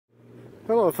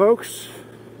Hello folks,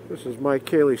 this is Mike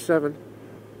Cayley 7.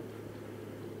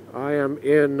 I am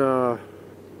in, I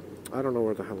don't know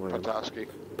where the hell I am.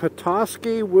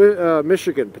 Petoskey,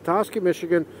 Michigan. Petoskey,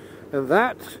 Michigan. And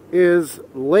that is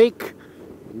Lake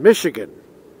Michigan.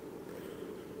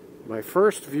 My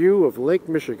first view of Lake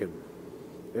Michigan.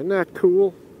 Isn't that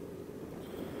cool?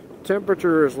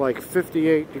 Temperature is like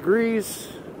 58 degrees.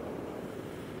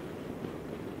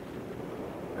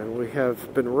 And we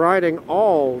have been riding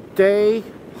all day,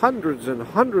 hundreds and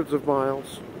hundreds of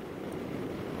miles.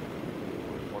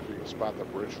 I wonder if you can spot the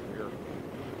bridge from here.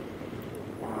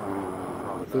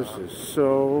 Wow, this is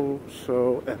so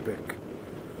epic.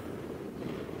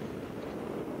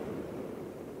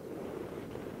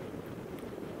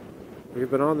 We've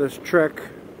been on this trek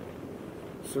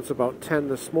since about 10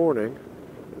 this morning.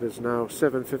 It is now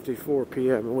 7:54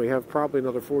 p.m. and we have probably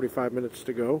another 45 minutes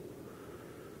to go,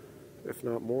 if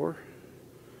not more.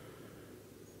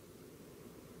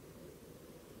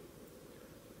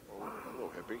 Oh, hello,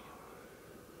 hippie.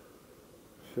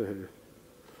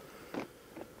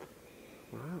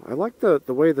 Wow, I like the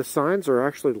way the signs are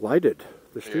actually lighted,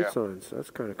 the street signs.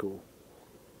 That's kind of cool.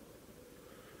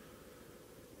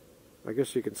 I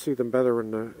guess you can see them better in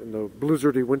the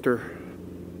blizzardy winter.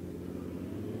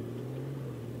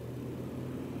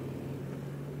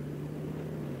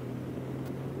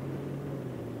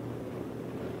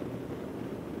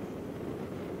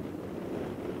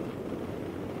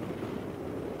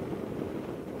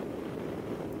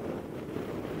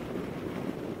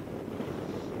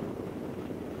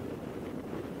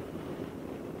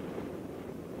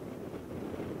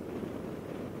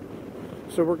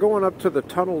 So we're going up to the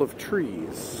Tunnel of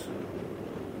Trees,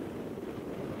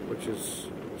 which is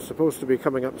supposed to be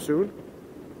coming up soon.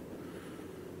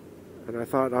 And I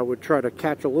thought I would try to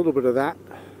catch a little bit of that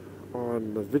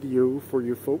on the video for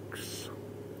you folks.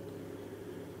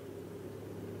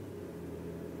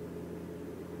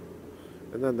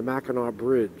 And then the Mackinac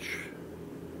Bridge.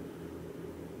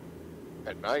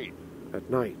 At night? At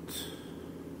night.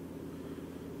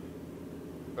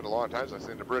 Been a long time since I've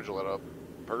seen the bridge lit up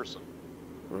in person.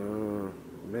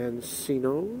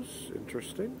 Mancinos,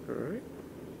 interesting, alright.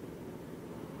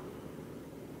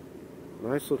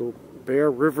 Nice little Bear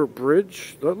River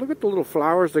Bridge. Look at the little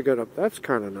flowers they got up. That's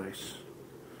kind of nice.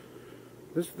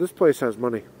 This place has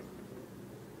money.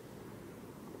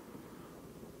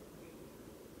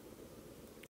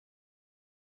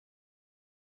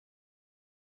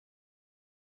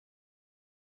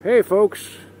 Hey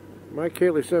folks, Mike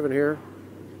Cayley 7 here.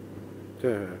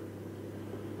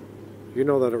 You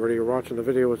know that already. You're watching the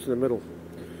video. It's in the middle.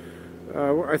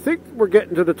 I think we're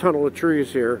getting to the Tunnel of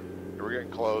Trees here. We're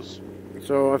getting close.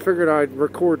 So I figured I'd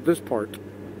record this part.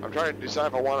 I'm trying to decide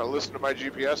if I want to listen to my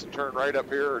GPS and turn right up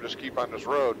here or just keep on this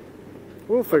road.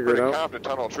 We'll figure it out. The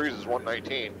Tunnel of Trees is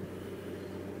 119.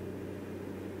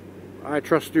 I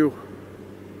trust you.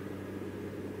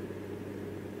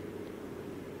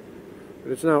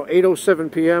 It's now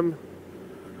 8:07 p.m.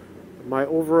 My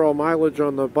overall mileage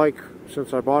on the bike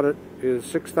since I bought it is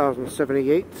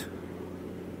 6,078.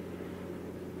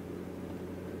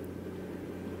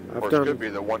 Of course, it could be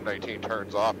the 119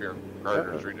 turns off here.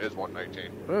 Gardner Street is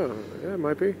 119. Oh, yeah, it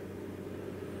might be.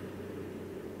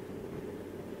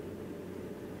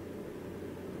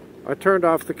 I turned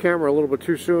off the camera a little bit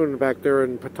too soon back there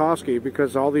in Petoskey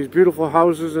because all these beautiful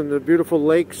houses and the beautiful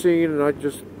lake scene, and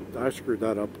I screwed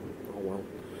that up. Oh well.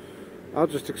 I'll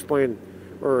just explain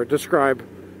or describe.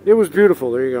 It was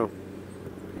beautiful. There you go.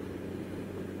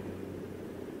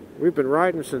 We've been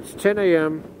riding since 10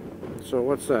 a.m. So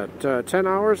what's that? 10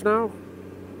 hours now?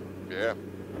 Yeah.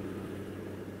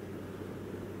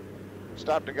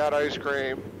 Stopped and got ice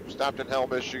cream. Stopped in Held,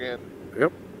 Michigan.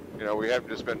 Yep. You know, we haven't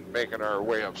just been making our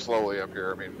way up slowly up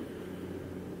here. I mean,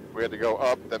 we had to go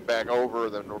up, then back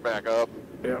over, then we're back up.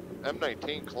 Yep.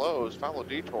 M19 closed. Follow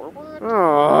detour. What?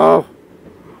 Oh.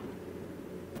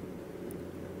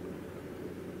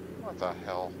 What the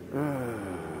hell?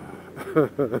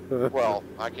 Well,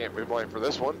 I can't be blamed for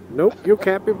this one. Nope, you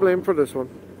can't be blamed for this one.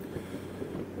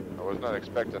 I was not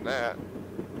expecting that.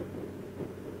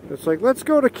 It's like, let's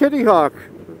go to Kitty Hawk.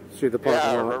 See the parking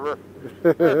lot. Yeah, I remember.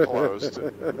 They're closed.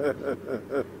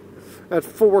 At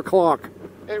 4 o'clock.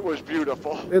 It was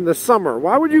beautiful. In the summer.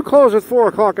 Why would you close at 4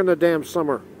 o'clock in the damn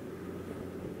summer?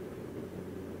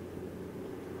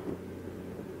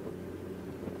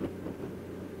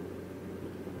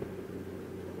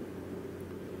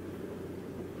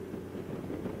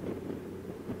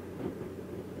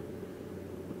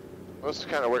 This is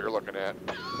kind of what you're looking at.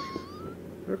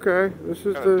 Okay, this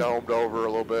is kind of domed over a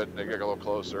little bit, and they get a little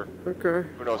closer. Okay.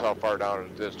 Who knows how far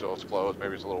down it is till it's closed?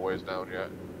 Maybe it's a little ways down yet.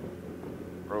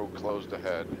 Road closed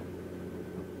ahead.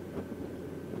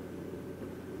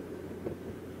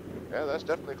 Yeah, that's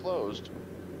definitely closed.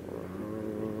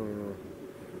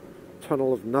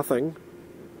 Tunnel of nothing.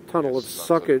 Tunnel of Sons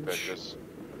of suckage. bitches.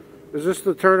 Is this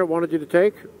the turn it wanted you to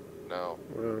take? No.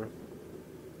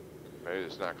 Maybe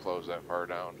it's not closed that far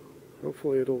down.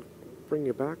 Hopefully it'll bring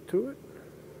you back to it.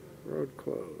 Road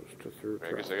closed to through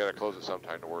I guess they gotta close it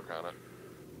sometime to work on it.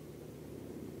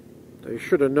 They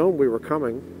should have known we were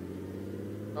coming.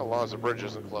 As long as the bridge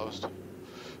isn't closed.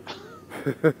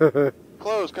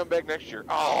 Closed, come back next year.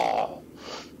 Oh!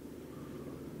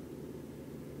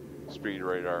 Speed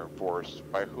radar enforced.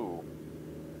 By who?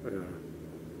 Yeah.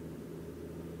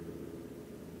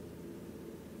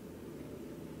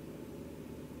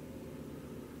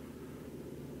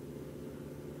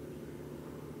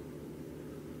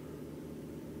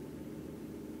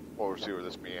 Well, we'll see where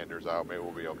this meanders out. Maybe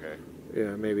we'll be okay.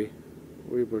 Yeah, maybe.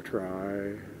 We will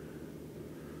try.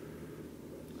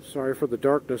 Sorry for the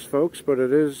darkness, folks, but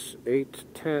it is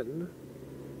 8:10.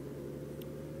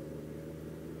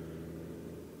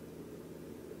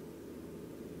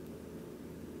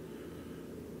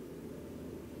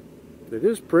 It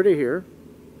is pretty here.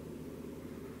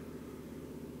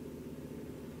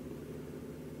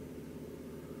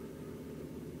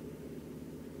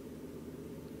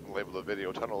 Label the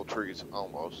video tunnel of trees,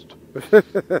 almost.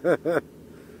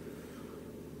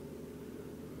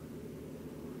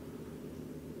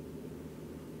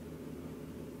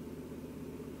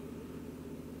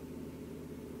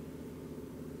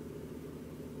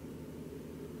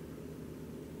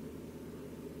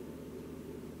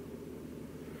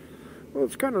 Well,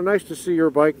 it's kind of nice to see your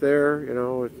bike there. You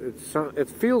know, it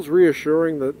feels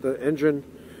reassuring that the engine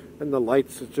and the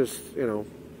lights. It's just, you know,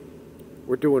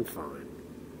 we're doing fine.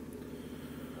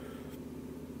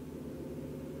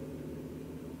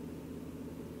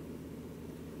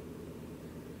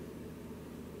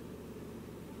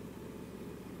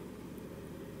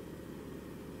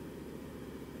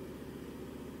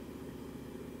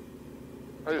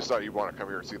 I just thought you'd want to come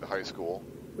here and see the high school.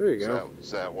 There you go.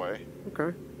 It's that way.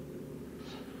 Okay.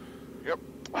 Yep.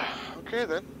 Okay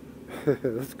then.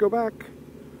 Let's go back.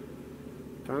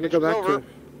 Time to go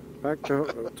back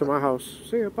to my house.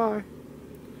 See ya. Bye.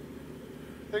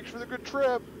 Thanks for the good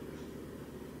trip.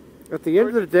 At the end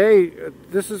of the day,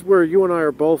 this is where you and I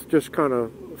are both just kind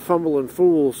of fumbling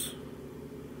fools.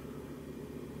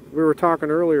 We were talking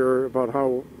earlier about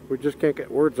how we just can't get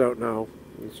words out now.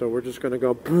 And so we're just going to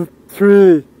go,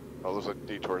 3. Oh, looks like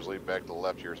detours lead back to the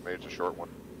left here. It's made it a short one.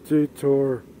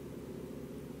 Detour.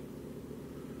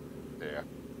 Yeah.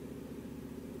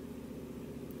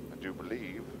 I do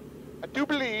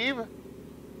believe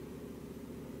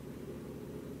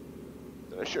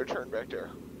that I should have turned back there.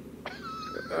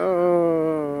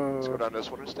 Let's go down this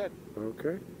one instead.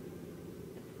 Okay.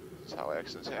 That's how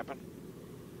accidents happen.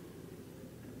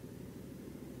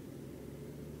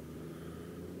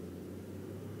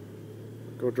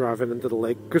 Go driving into the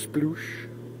lake. Kasploosh.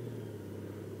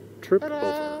 Trip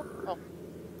over. Oh.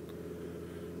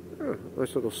 Oh,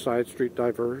 nice little side street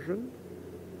diversion.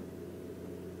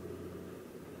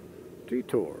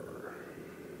 Detour.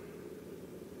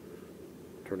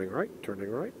 Turning right,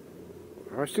 turning right.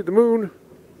 I see the moon.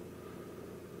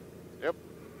 Yep.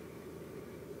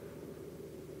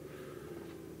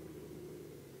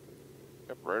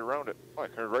 Yep, right around it. Oh, I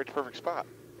turned right to the perfect spot.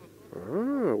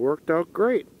 Ah, worked out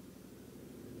great.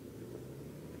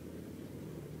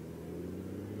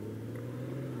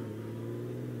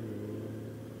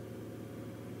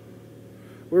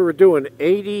 We were doing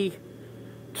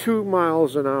 82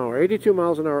 miles an hour. 82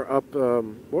 miles an hour up.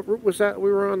 What route was that? We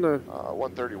were on the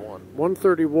 131.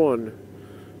 131,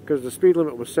 because the speed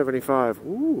limit was 75.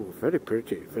 Ooh, very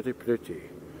pretty, very pretty.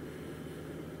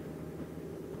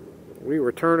 We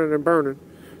were turning and burning.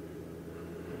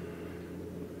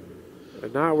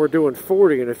 And now we're doing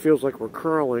 40, and it feels like we're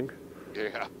crawling.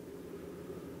 Yeah.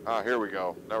 Ah, here we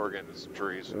go. Now we're getting some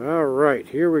trees. All right,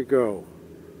 here we go.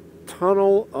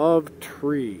 Tunnel of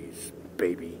trees,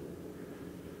 baby.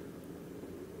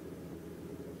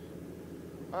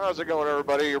 How's it going,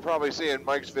 everybody? You're probably seeing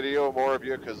Mike's video, more of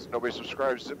you, because nobody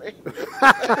subscribes to me.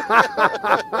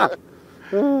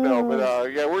 No,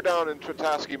 but yeah, we're down in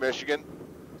Petoskey, Michigan,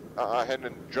 heading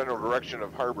in general direction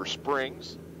of Harbor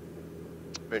Springs,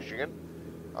 Michigan.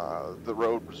 The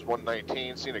road was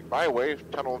 119, scenic byway,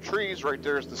 tunnel of trees. Right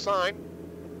there's the sign.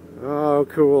 Oh,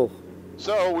 cool.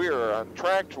 So we are on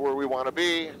track to where we want to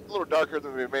be. A little darker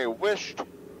than we may have wished,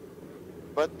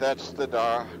 but that's the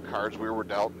cards we were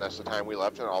dealt, and that's the time we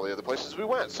left and all the other places we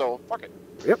went. So fuck it.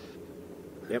 Yep.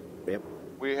 Yep. Yep.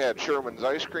 We had Sherman's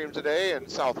Ice Cream today in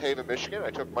South Haven, Michigan.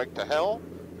 I took Mike to Hell.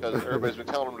 because everybody's been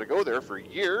telling him to go there for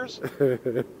years.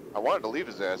 I wanted to leave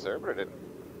his ass there, but I didn't.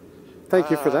 Thank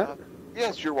you for that.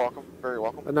 Yes, you're welcome. Very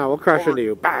welcome. And now we'll crash into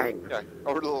you. Bang! Yeah,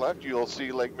 over to the left, you'll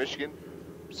see Lake Michigan,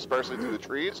 sparsely through the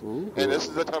trees. Ooh. And this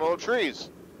is the tunnel of trees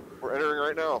we're entering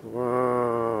right now.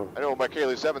 Wow. I know my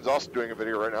Kaylee 7's also doing a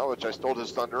video right now, which I stole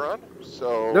his thunder on.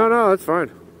 So No, that's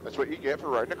fine. that's what you get for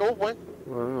riding a gold wing.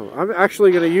 Wow. I'm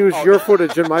actually going to use your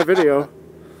footage in my video.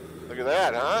 Look at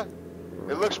that, huh?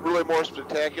 It looks really more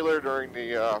spectacular during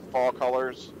the fall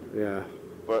colors. Yeah.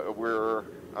 But we're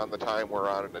on the time we're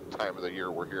on and the time of the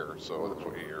year we're here, so that's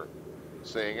what you're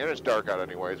seeing. And it's dark out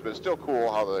anyways, but it's still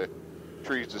cool how the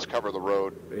trees just cover the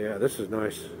road. Yeah, this is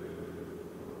nice.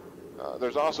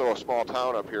 There's also a small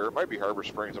town up here. It might be Harbor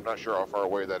Springs. I'm not sure how far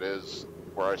away that is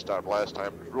where I stopped last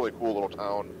time. It's a really cool little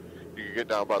town. You can get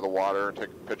down by the water and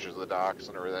take pictures of the docks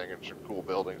and everything, and some cool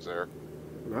buildings there.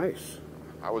 Nice.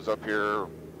 I was up here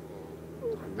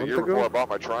the year before I bought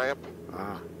my Triumph.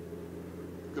 Ah.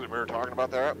 Because we were talking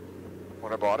about that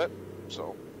when I bought it.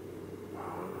 So. Wow,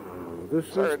 this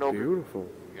is beautiful.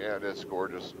 Yeah, it is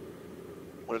gorgeous.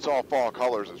 When it's all fall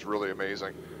colors, it's really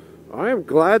amazing. I am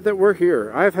glad that we're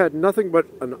here. I've had nothing but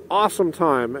an awesome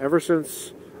time ever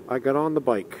since I got on the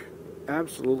bike.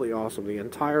 Absolutely awesome the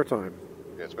entire time.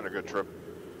 Yeah, it's been a good trip.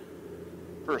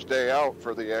 First day out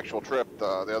for the actual trip. The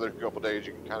other couple days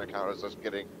you can kind of count as us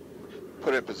getting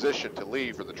put in position to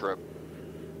leave for the trip.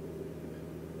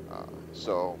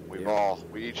 So we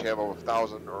each have over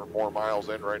 1,000 or more miles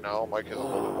in right now. Mike has a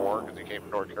little bit more because he came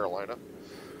from North Carolina.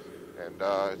 And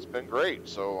it's been great.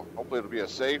 So hopefully it'll be a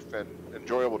safe and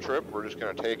enjoyable trip. We're just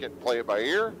going to take it and play it by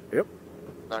ear. Yep.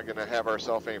 Not going to have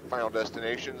ourselves any final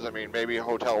destinations. I mean, maybe a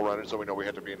hotel rented so we know we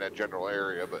have to be in that general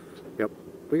area. But yep.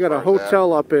 We got a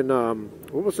hotel up in,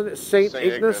 what was it? St.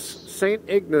 Ignace? St.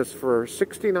 Ignace for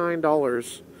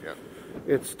 $69. Yeah.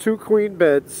 It's 2 queen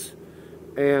beds.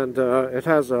 And it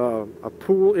has a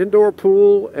pool, indoor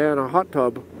pool, and a hot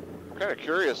tub. I'm kind of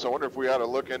curious. I wonder if we ought to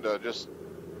look into just...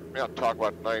 We have to talk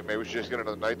about tonight. Maybe we should just get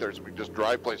into the night there so we can just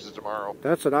drive places tomorrow.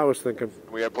 That's what I was thinking.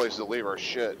 We have places to leave our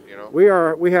shit, you know?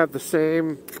 We have the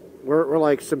same, we're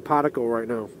like simpatico right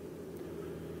now.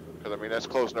 Because, I mean, that's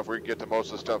close enough where we can get to most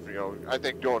of the stuff, you know. I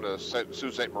think doing the Sault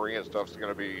Ste. Marie and stuff is going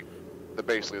to be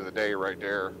basically the day right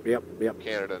there. Yep.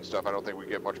 Canada and stuff. I don't think we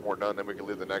get much more done. Then we can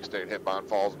leave the next day and hit Bond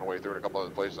Falls on the way through and a couple other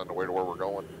places on the way to where we're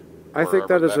going. I think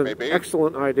that is an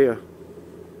excellent idea.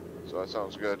 So that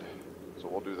sounds good. So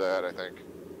we'll do that, I think.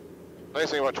 Nice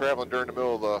thing about traveling during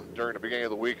the beginning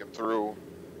of the week and through,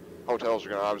 hotels are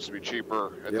going to obviously be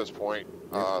cheaper at this point.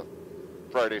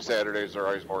 Fridays, Saturdays are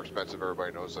always more expensive.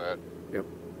 Everybody knows that. Yep.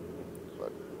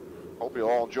 But hope you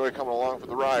all enjoy coming along for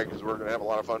the ride because we're going to have a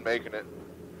lot of fun making it.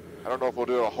 I don't know if we'll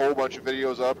do a whole bunch of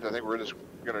videos up. I think we're just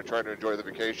going to try to enjoy the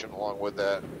vacation along with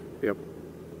that. Yep.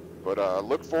 But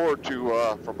look forward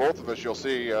to, from both of us, you'll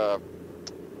see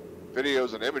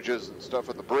videos and images and stuff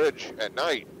at the bridge at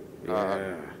night.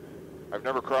 Yeah. I've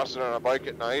never crossed it on a bike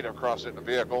at night. I've crossed it in a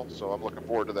vehicle, so I'm looking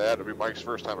forward to that. It'll be Mike's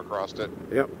first time across it.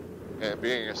 Yep. And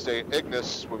being a St.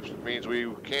 Ignace, which means we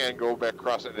can go back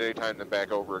across it at any time, then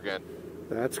back over again.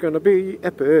 That's going to be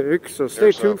epic, so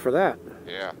stay tuned for that.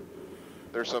 Yeah.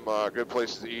 There's some good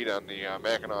places to eat on the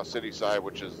Mackinac City side,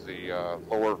 which is the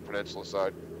lower peninsula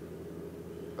side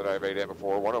that I've ate at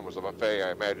before. One of them was a buffet.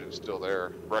 I imagine it's still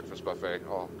there. Breakfast buffet.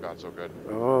 Oh, God, so good.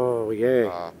 Oh,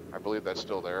 yeah. I believe that's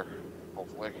still there,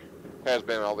 hopefully. Has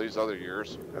been all these other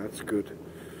years. That's good.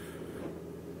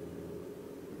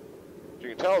 You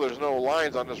can tell there's no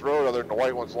lines on this road other than the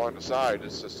white ones along the side.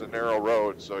 It's just a narrow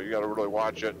road, so you got to really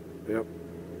watch it. Yep.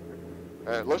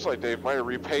 And it looks like they might have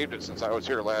repaved it since I was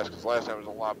here last, because last time it was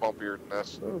a lot bumpier than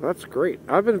this. Oh, that's great.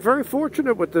 I've been very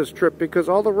fortunate with this trip because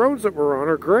all the roads that we're on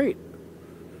are great.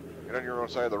 Get on your own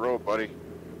side of the road, buddy.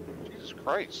 Jesus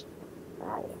Christ.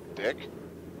 Wow. Dick.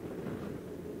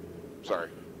 Sorry.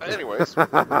 Anyways.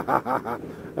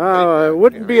 It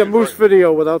wouldn't be a moose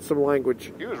video without some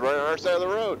language. He was right on our side of the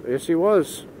road. Yes, he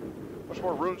was. How much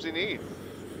more room does he need?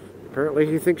 Apparently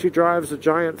he thinks he drives a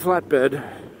giant flatbed.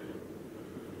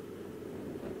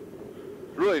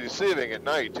 It's really deceiving at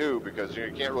night, too, because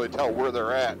you can't really tell where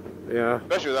they're at. Yeah.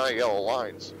 Especially without yellow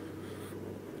lines.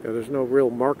 Yeah, there's no real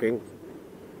marking.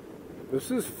 This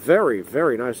is very,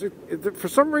 very nice. For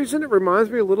some reason, it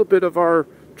reminds me a little bit of our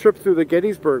trip through the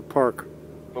Gettysburg Park.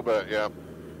 A little bit, yeah.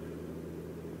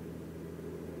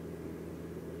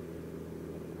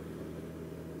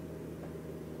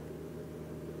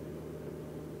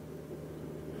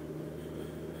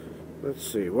 Let's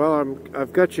see. Well,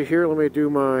 I've got you here. Let me do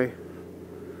my...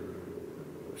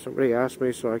 Somebody asked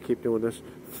me, so I keep doing this.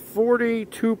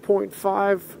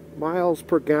 42.5 miles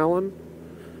per gallon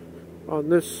on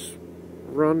this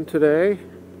run today,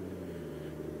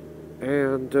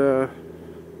 and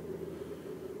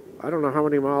I don't know how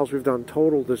many miles we've done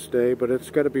total this day, but it's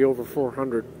got to be over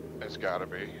 400. It's got to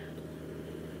be.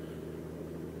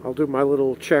 I'll do my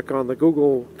little check on the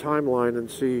Google timeline and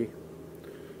see.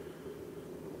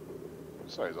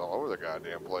 Size all over the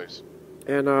goddamn place.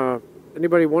 And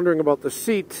anybody wondering about the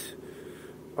seat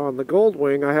on the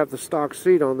Goldwing, I have the stock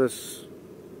seat on this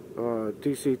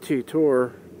DCT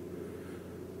Tour,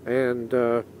 and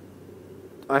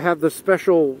I have the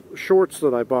special shorts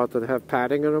that I bought that have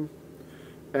padding in them,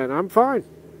 and I'm fine.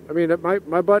 I mean,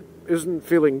 my butt isn't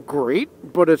feeling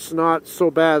great, but it's not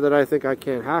so bad that I think I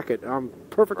can't hack it. I'm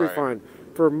perfectly fine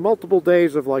for multiple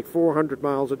days of like 400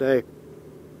 miles a day.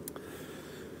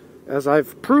 As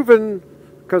I've proven,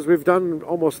 because we've done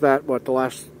almost that, what, the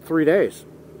last 3 days.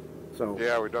 So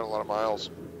yeah, we've done a lot of miles.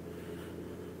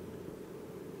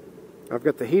 I've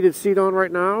got the heated seat on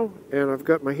right now, and I've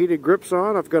got my heated grips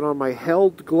on. I've got on my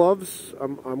Held gloves.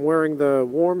 I'm wearing the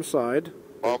warm side.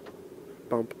 Bump.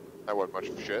 That wasn't much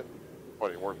of shit.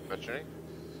 Wasn't worth mentioning.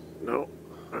 No.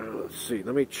 Let's see.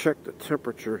 Let me check the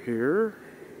temperature here.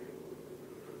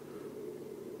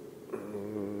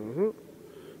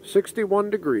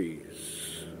 61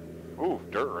 degrees. Ooh,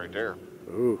 dirt right there.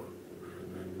 Ooh,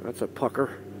 that's a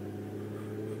pucker.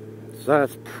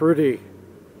 That's pretty.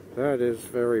 That is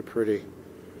very pretty.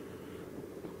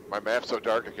 My map's so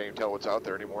dark I can't even tell what's out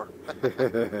there anymore.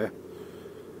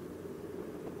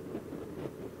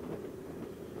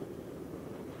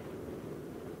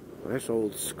 Nice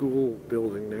old school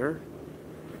building there.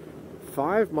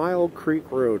 5 Mile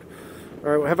Creek Road.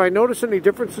 All right, have I noticed any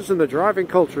differences in the driving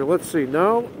culture? Let's see.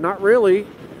 No, not really.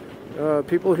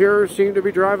 People here seem to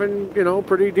be driving, you know,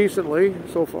 pretty decently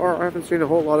so far. I haven't seen a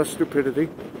whole lot of stupidity.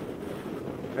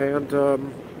 And the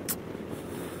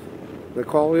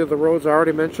quality of the roads I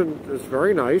already mentioned is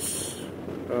very nice.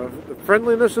 The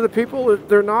friendliness of the people,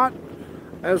 they're not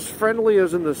as friendly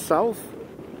as in the south,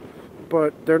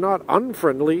 but they're not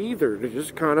unfriendly either. They're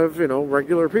just kind of, you know,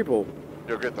 regular people.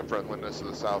 You'll get the friendliness of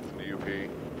the south in the UP.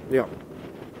 Yeah.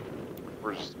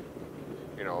 We're just,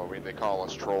 you know, I mean, they call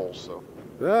us trolls, so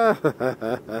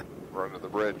we're under the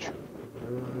bridge.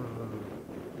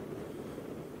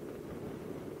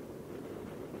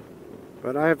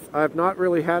 But I've not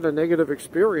really had a negative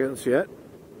experience yet.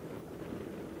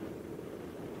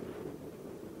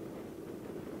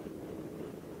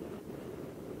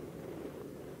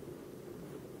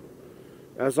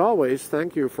 As always,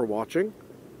 thank you for watching.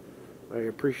 I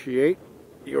appreciate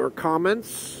your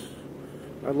comments.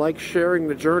 I like sharing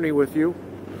the journey with you.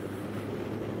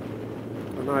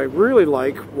 And I really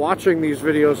like watching these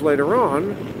videos later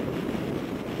on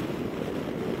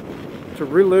to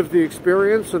relive the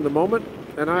experience in the moment.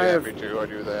 And I have, me too, I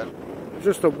do that.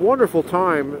 Just a wonderful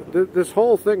time. This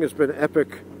whole thing has been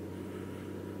epic.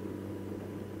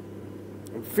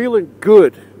 I'm feeling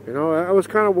good. You know, I was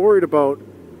kind of worried about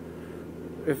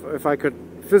if I could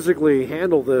physically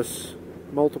handle this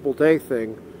multiple day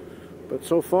thing. But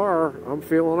so far, I'm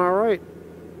feeling all right.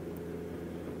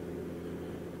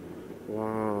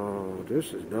 Wow,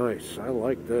 this is nice. I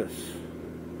like this.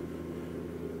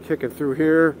 Kicking through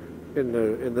here in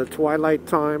the twilight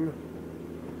time.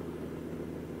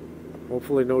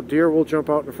 Hopefully no deer will jump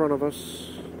out in front of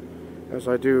us as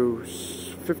I do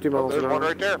 50 miles an hour. There's one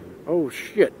right there. Oh,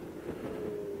 shit.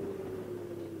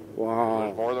 Wow.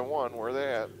 There's more than one. Where are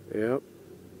they at? Yep.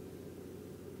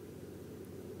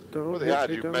 Where the hell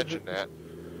did you mention that?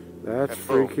 That's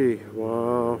freaky.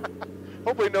 Wow.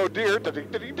 Hopefully no deer.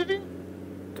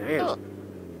 Damn. Huh.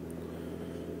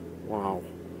 Wow.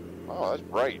 Oh, that's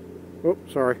bright. Oh,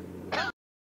 sorry. That's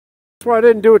why I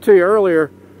didn't do it to you earlier.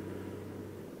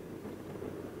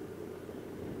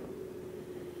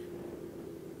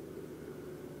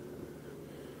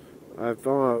 I've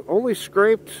only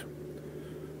scraped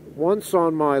once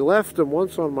on my left and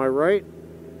once on my right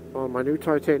on my new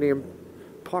titanium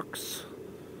pucks.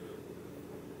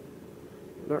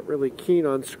 Not really keen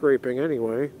on scraping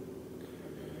anyway.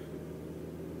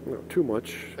 Not too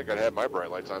much. I think I'd have my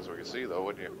bright lights on so we can see, though,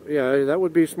 wouldn't you? Yeah, that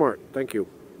would be smart. Thank you.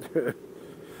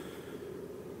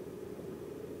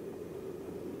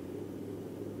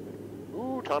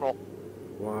 Ooh, tunnel.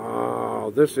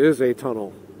 Wow, this is a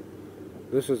tunnel.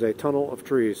 This is a tunnel of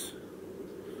trees.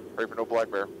 Pray for no black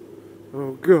bear.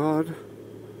 Oh, God.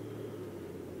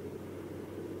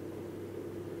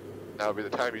 Now would be the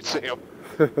time you'd see him.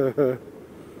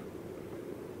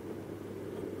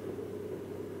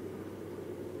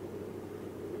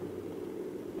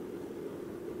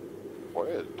 Boy,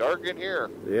 it's dark in here.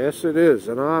 Yes, it is,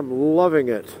 and I'm loving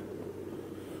it.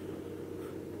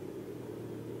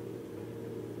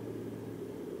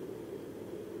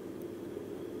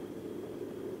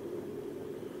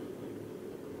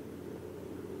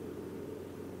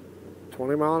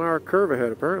 20-mile-an-hour curve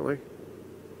ahead, apparently.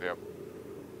 Yep.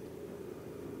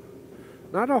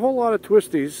 Not a whole lot of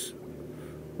twisties,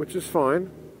 which is fine.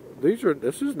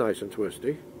 This is nice and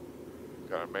twisty.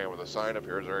 Got a man with a sign up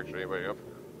here. Is there actually anybody up?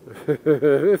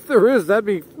 If there is, that'd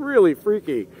be really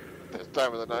freaky. This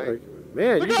time of the night. Like,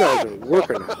 man, you guys are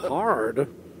working hard.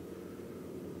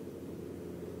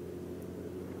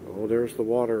 Oh, there's the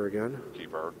water again.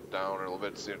 Keep her down a little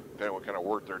bit, see what kind of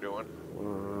work they're doing.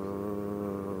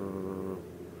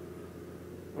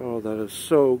 Oh, that is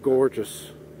so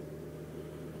gorgeous.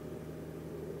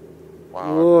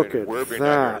 Wow, look at we're being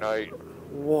that. Down here at night.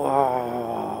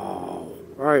 Wow.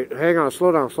 All right, hang on,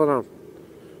 slow down.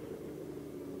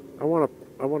 I want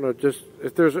to just,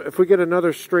 if we get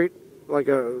another straight, like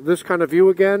this kind of view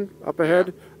again up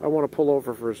ahead, I want to pull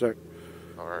over for a sec.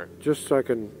 All right. Just so I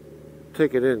can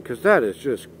take it in, because that is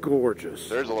just gorgeous.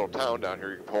 There's a little town down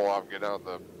here you can pull off and get out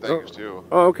the things too.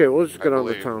 Oh, okay, we'll just get on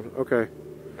the town. Okay.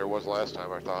 There was last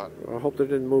time, I thought. I hope they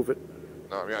didn't move it.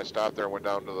 No, I mean, I stopped there and went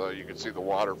down to you could see the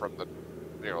water from the,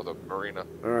 the marina.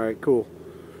 All right, cool.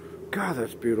 God,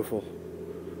 that's beautiful.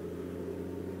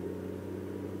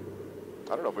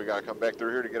 I don't know if we got to come back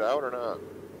through here to get out or not.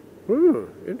 Ooh,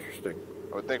 interesting.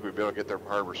 I would think we'd be able to get there from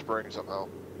Harbor Springs somehow.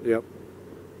 Yep.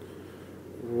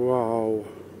 Wow.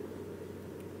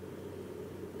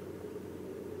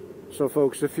 So,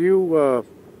 folks, if you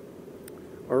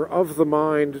are of the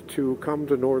mind to come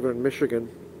to northern Michigan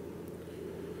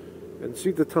and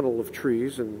see the tunnel of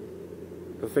trees and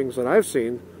the things that I've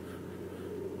seen,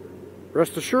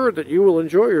 rest assured that you will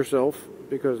enjoy yourself,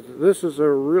 because this is a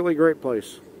really great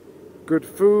place. Good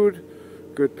food,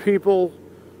 good people,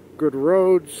 good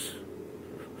roads.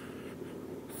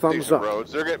 Thumbs Decent up.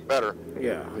 roads. They're getting better.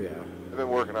 Yeah. They've been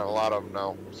working on a lot of them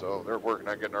now, so they're working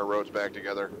on getting our roads back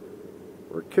together.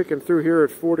 We're kicking through here at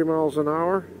 40 miles an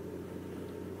hour.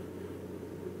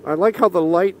 I like how the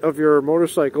light of your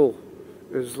motorcycle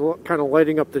is kind of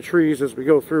lighting up the trees as we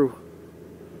go through.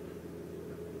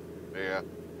 Yeah.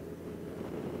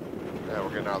 Yeah, we're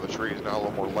getting out of the trees now. A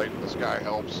little more light in the sky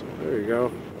helps. There you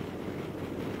go.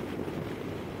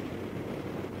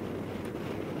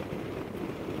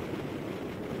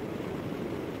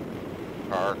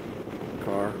 Car.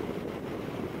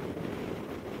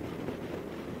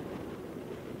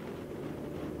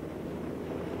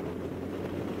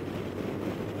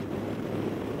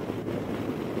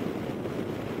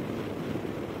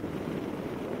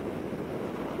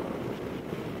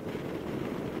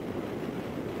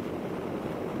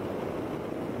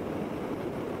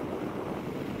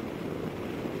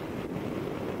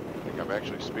 I think I'm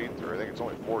actually speeding through. I think it's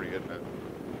only 40, isn't it?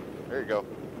 There you go.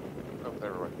 Oh,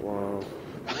 never mind. Wow.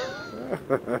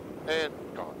 And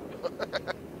gone.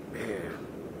 Man,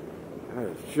 that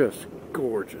is just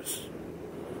gorgeous.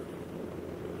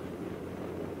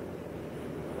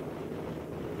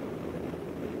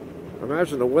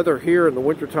 Imagine the weather here in the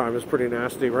wintertime is pretty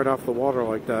nasty right off the water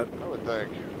like that. I would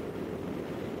think.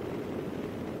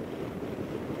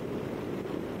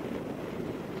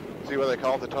 See why they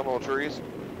call it the tunnel of trees?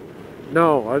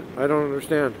 No, I don't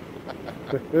understand.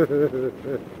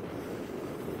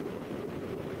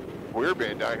 We're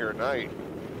being down here at night.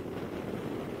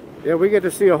 Yeah, we get to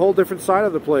see a whole different side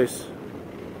of the place.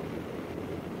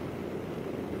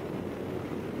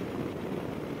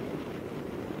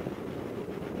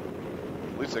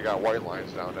 At least they got white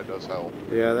lines down. That does help.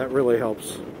 Yeah, that really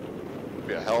helps. It'd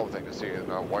be a hell of a thing to see in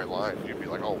white lines. You'd be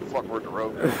like, oh, fuck, we're at the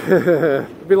road.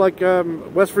 It'd be like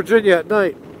West Virginia at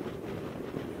night.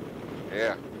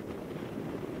 Yeah.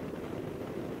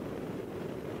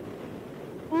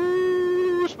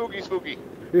 Ooh, spooky, spooky.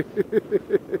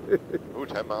 Ooh,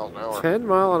 10 miles an hour.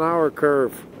 10-mile-an-hour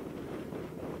curve.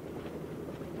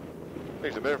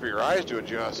 Takes a minute for your eyes to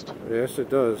adjust. Yes, it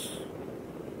does.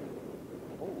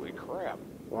 Holy crap.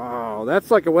 Wow,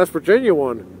 that's like a West Virginia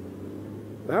one.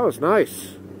 That was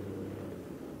nice.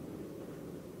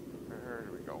 Where are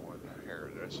we going? Here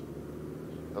it is.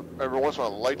 Every once in a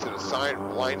while, the lights in the sign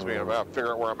blinds me about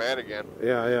figuring out where I'm at again.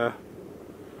 Yeah.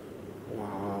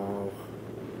 Wow.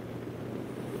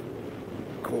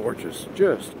 Gorgeous.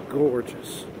 Just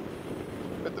gorgeous.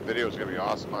 I bet the video's going to be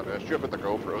awesome on this. You have the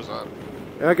GoPros on.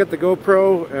 Yeah, I got the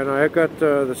GoPro, and I got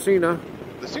the Sena.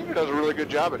 The Sena does a really good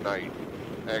job at night,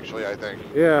 actually, I think.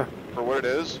 Yeah. For what it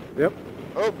is. Yep.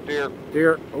 Oh, dear.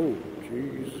 Deer. Oh,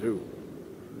 jeez.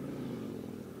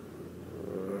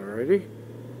 Alrighty.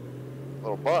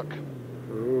 Little buck.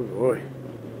 Oh, boy.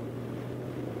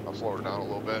 I'll slow her down a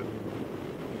little bit.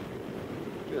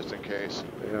 Just in case.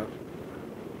 Yeah.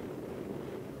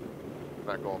 I'm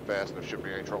not going fast enough. Shouldn't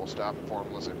be any trouble stopping for them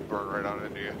unless they burn right on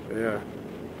into you. Yeah.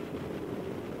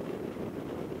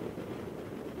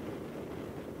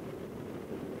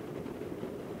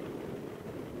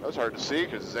 was hard to see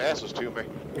because his ass was to me.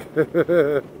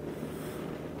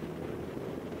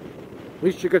 At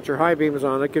least you got your high beams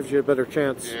on. That gives you a better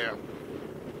chance. Yeah.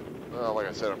 Well, like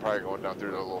I said, I'm probably going down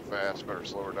through there a little fast. Better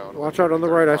slow her down. Watch out on the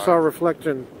right. I saw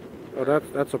reflection. Oh,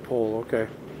 that's a pole. Okay.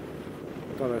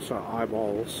 I thought I saw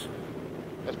eyeballs.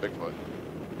 That's Bigfoot.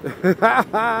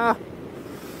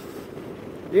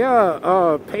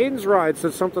 Yeah, Payne's Ride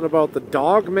said something about the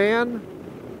dog man.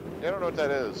 Yeah, I don't know what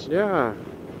that is. Yeah.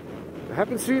 I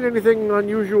haven't seen anything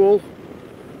unusual.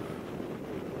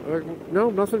 No,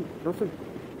 nothing.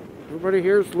 Everybody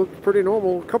here's looked pretty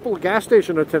normal. A couple of gas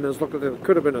station attendants looked like it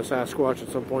could have been a Sasquatch at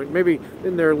some point. Maybe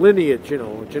in their lineage, you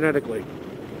know, genetically.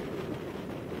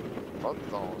 I'm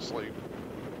falling asleep.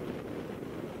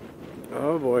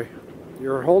 Oh boy.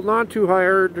 You're holding on too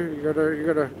hard. You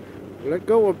gotta let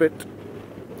go a bit.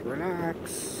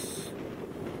 Relax.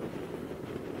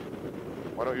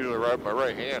 I don't usually ride with my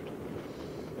right hand.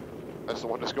 That's the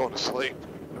one that's going to sleep.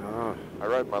 Ah. I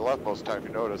ride with my left most of the time, you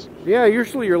notice. Yeah,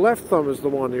 usually your left thumb is the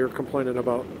one you're complaining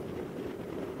about.